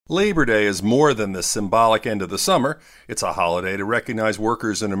Labor Day is more than the symbolic end of the summer. It's a holiday to recognize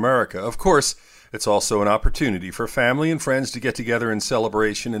workers in America. Of course, it's also an opportunity for family and friends to get together in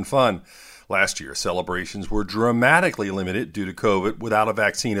celebration and fun. Last year, celebrations were dramatically limited due to COVID without a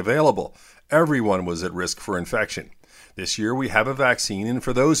vaccine available. Everyone was at risk for infection. This year, we have a vaccine, and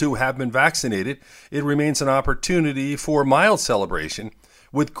for those who have been vaccinated, it remains an opportunity for mild celebration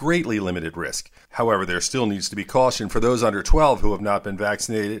with greatly limited risk. However, there still needs to be caution for those under 12 who have not been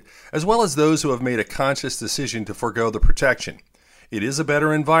vaccinated, as well as those who have made a conscious decision to forego the protection. It is a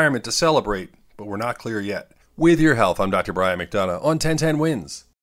better environment to celebrate, but we're not clear yet. With your health, I'm Dr. Brian McDonough on 1010 Wins.